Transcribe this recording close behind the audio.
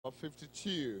number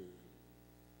 52.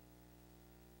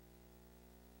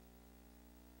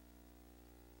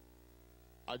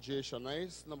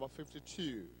 Adjacent number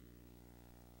 52.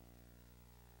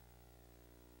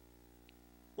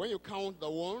 When you count the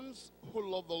ones who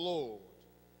love the Lord,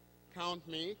 count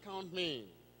me, count me.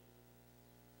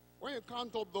 When you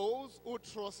count up those who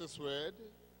trust his word,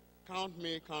 count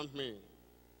me, count me.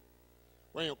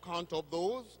 When you count up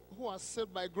those who are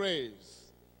saved by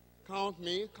grace, count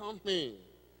me, count me.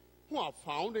 Who are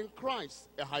found in Christ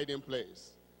a hiding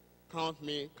place, count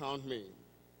me, count me.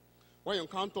 When you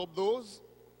count up those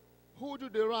who do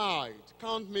the right,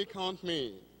 count me, count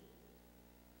me.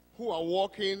 Who are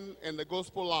walking in the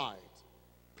gospel light,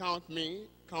 count me,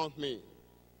 count me.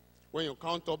 When you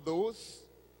count up those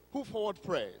who forward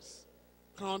press,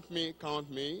 count me,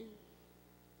 count me.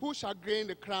 Who shall gain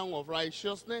the crown of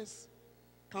righteousness,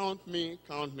 count me,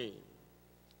 count me.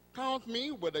 Count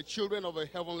me with the children of a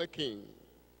heavenly King.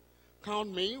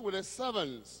 Count me with the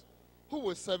servants who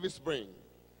will service bring.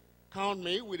 Count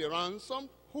me with the ransom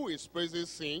who his praises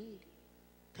sing.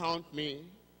 Count me,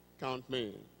 count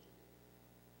me.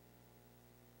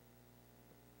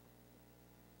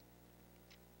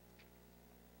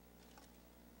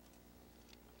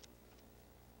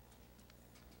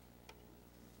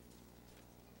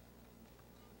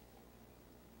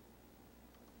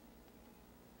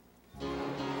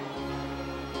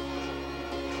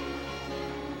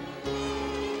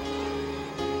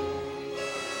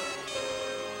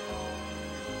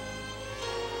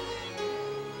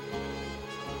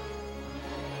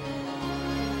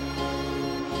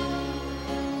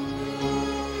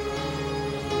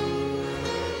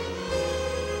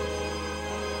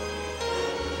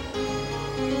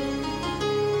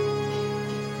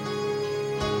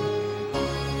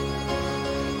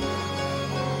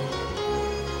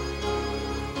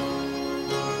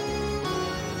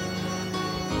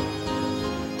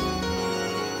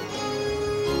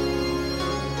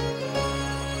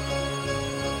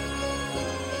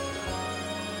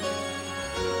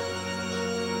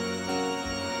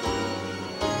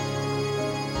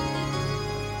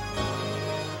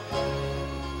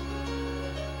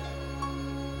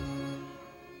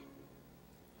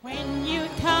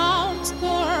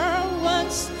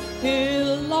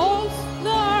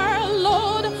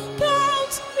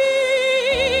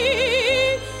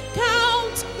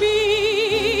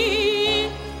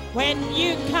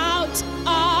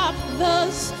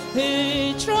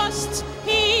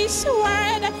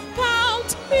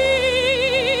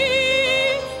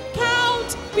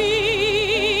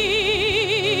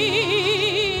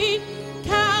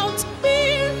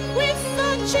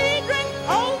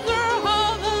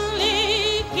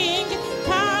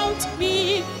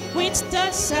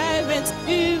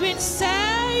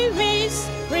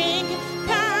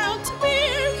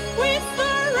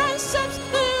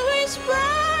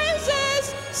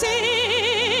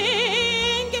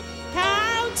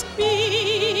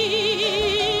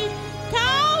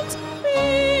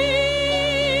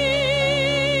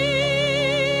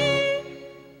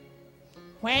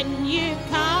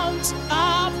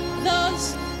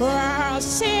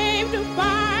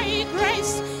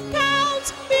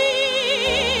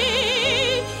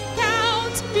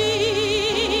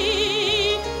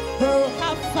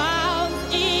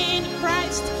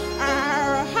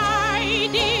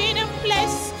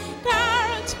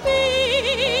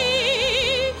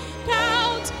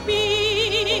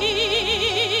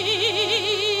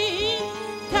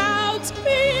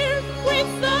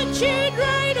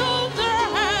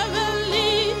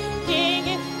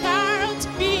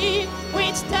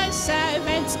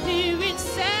 Servant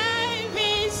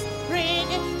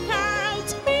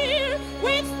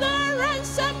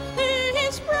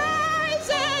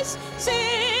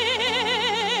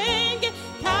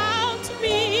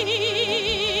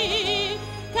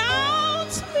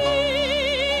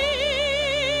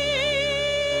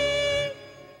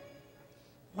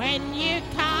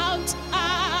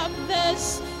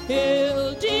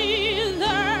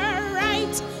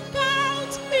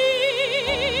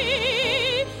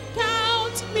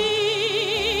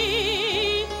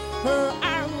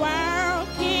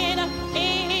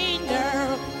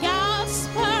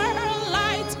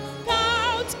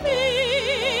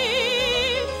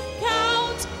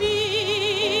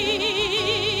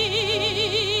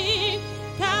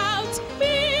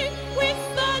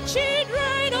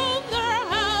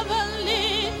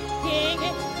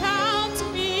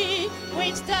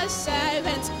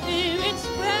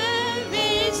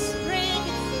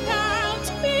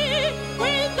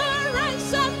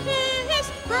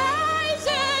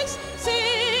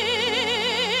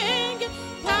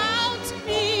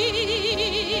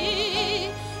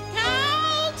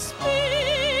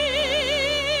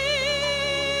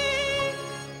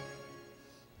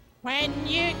when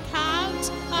you come.